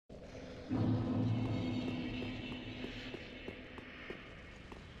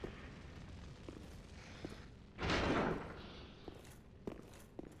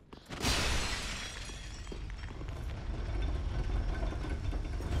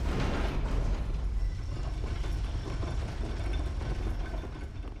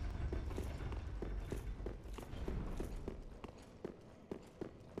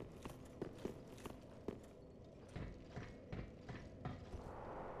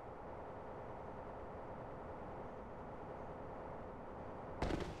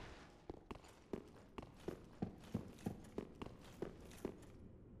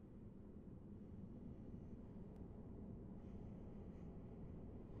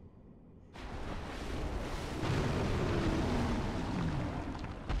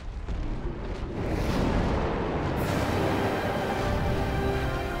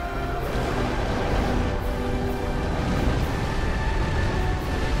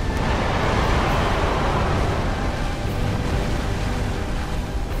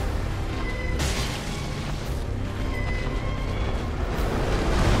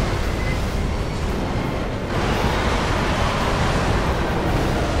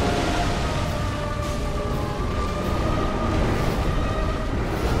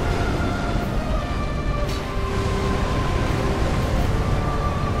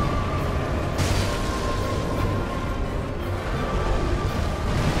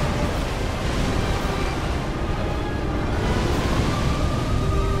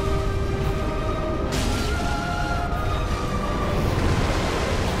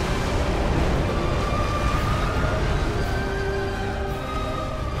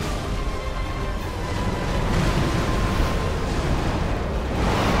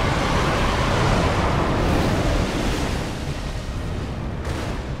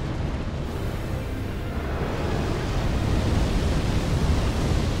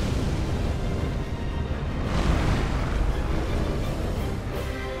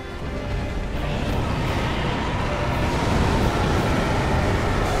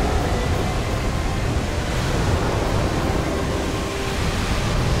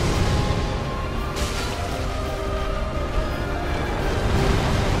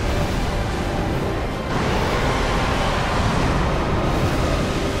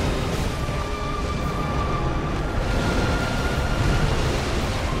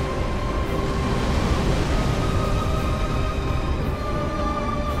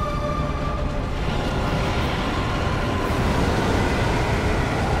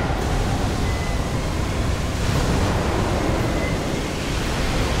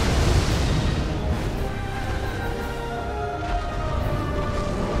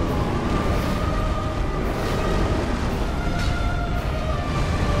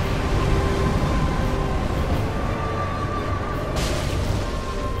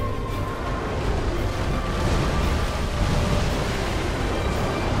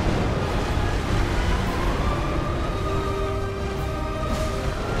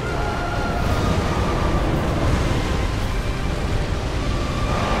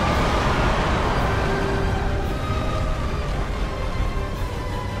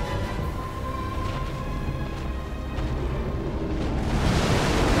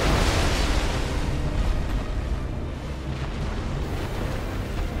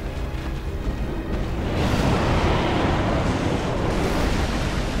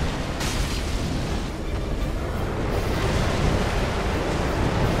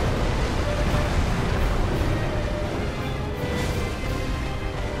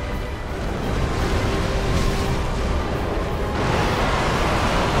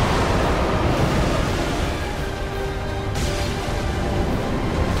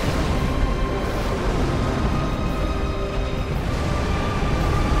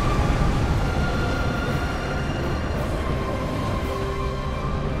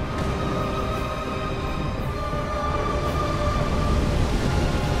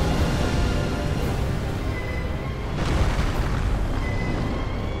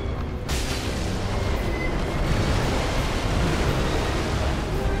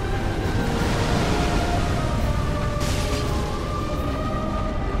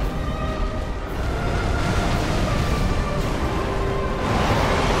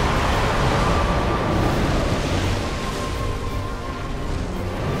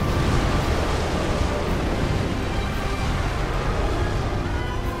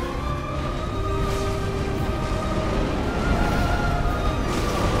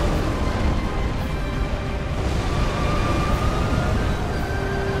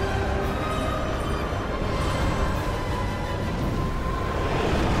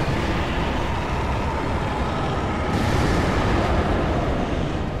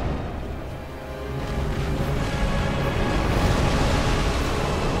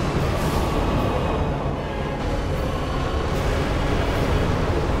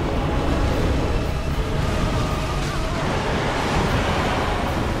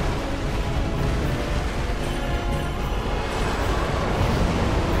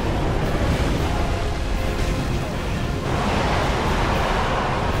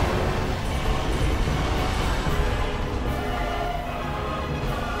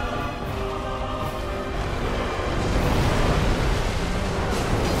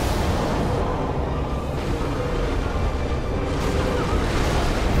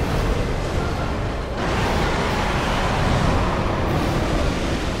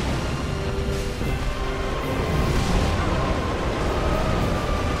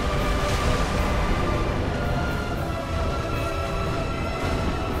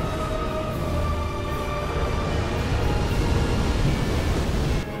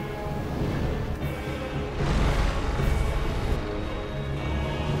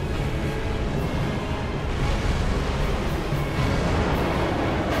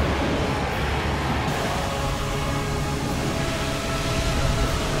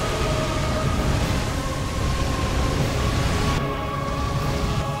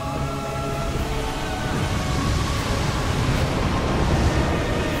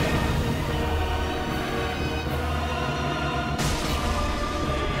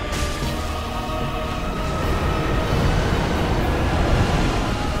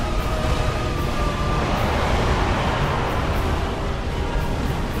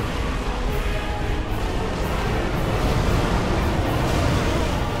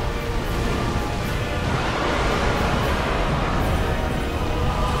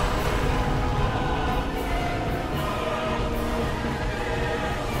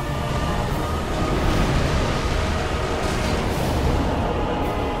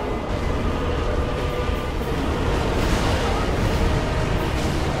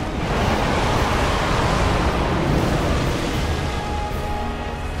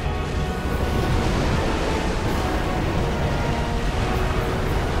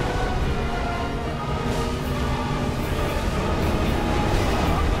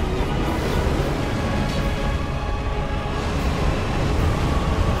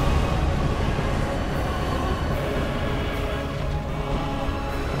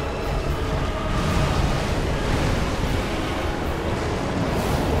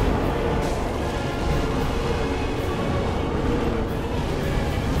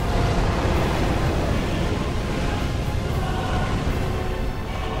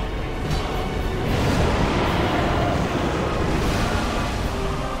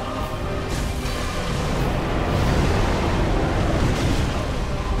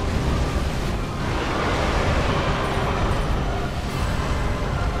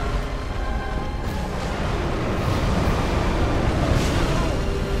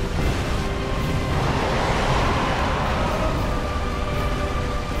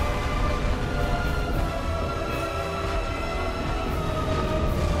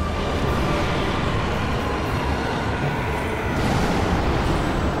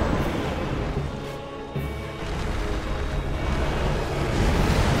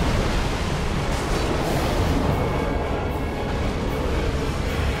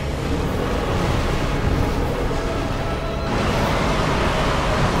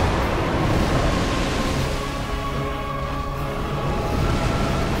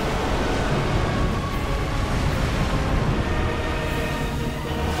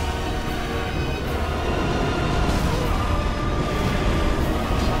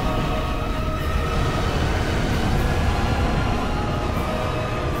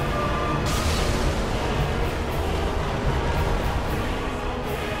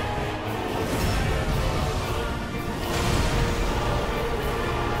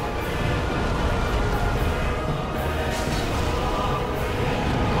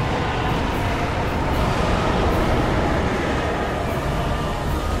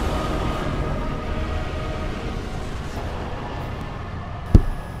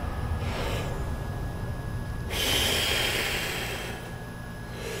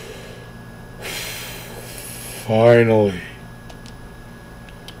Finally.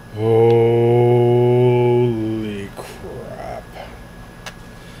 Holy crap.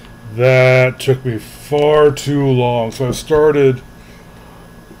 That took me far too long. So I started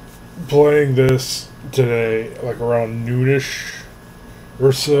playing this today, like around noonish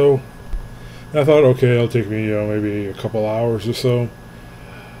or so. And I thought, okay, it'll take me, maybe a couple hours or so.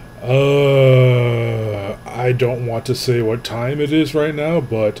 I don't want to say what time it is right now,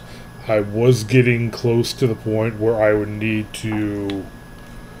 but I was getting close to the point where I would need to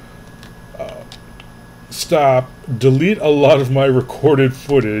stop, delete a lot of my recorded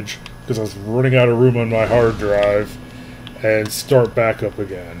footage because I was running out of room on my hard drive, and start back up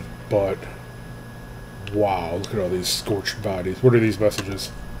again. But wow, look at all these scorched bodies. What are these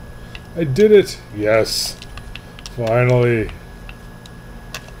messages? I did it! Yes. Finally.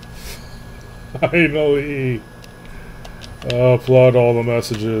 Finally. Upload all the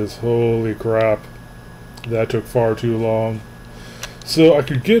messages. Holy crap. That took far too long. So I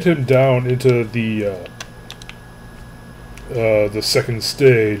could get him down into the second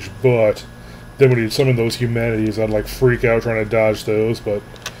stage, but then when he'd summon those humanities, I'd like freak out trying to dodge those, but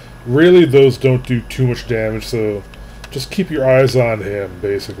really those don't do too much damage, so just keep your eyes on him,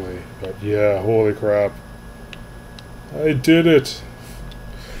 basically. But yeah, holy crap. I did it!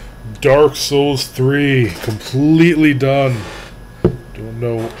 Dark Souls 3, completely done. Don't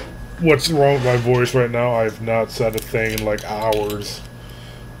know what's wrong with my voice right now. I've not said a thing in like hours.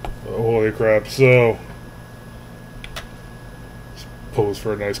 Holy crap. So, let's pose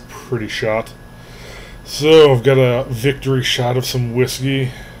for a nice pretty shot. So, I've got a victory shot of some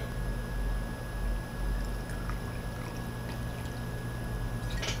whiskey.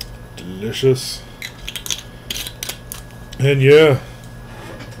 Delicious. And yeah,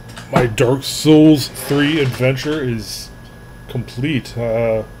 my Dark Souls 3 adventure is complete.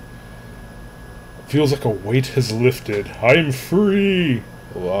 Feels like a weight has lifted. I'm free!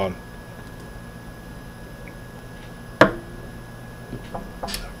 Hold on.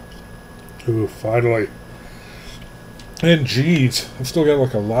 Ooh, finally. And geez, I've still got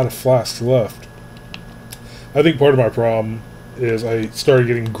like a lot of flasks left. I think part of my problem is I started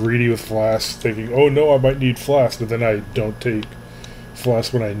getting greedy with flasks, thinking, oh no, I might need flasks, but then I don't take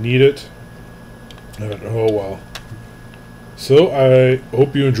flask when I need it. And, oh well. So I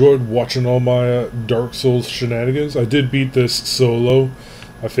hope you enjoyed watching all my Dark Souls shenanigans. I did beat this solo.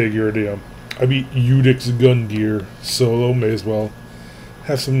 I figured, I beat Udix Gundyr solo. May as well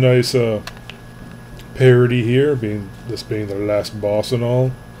have some nice parody here, this being the last boss and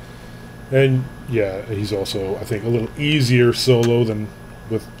all. And yeah, he's also, I think, a little easier solo than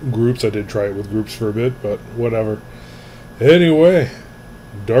with groups. I did try it with groups for a bit, but whatever. Anyway,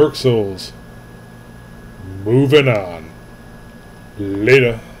 Dark Souls. Moving on.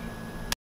 Later.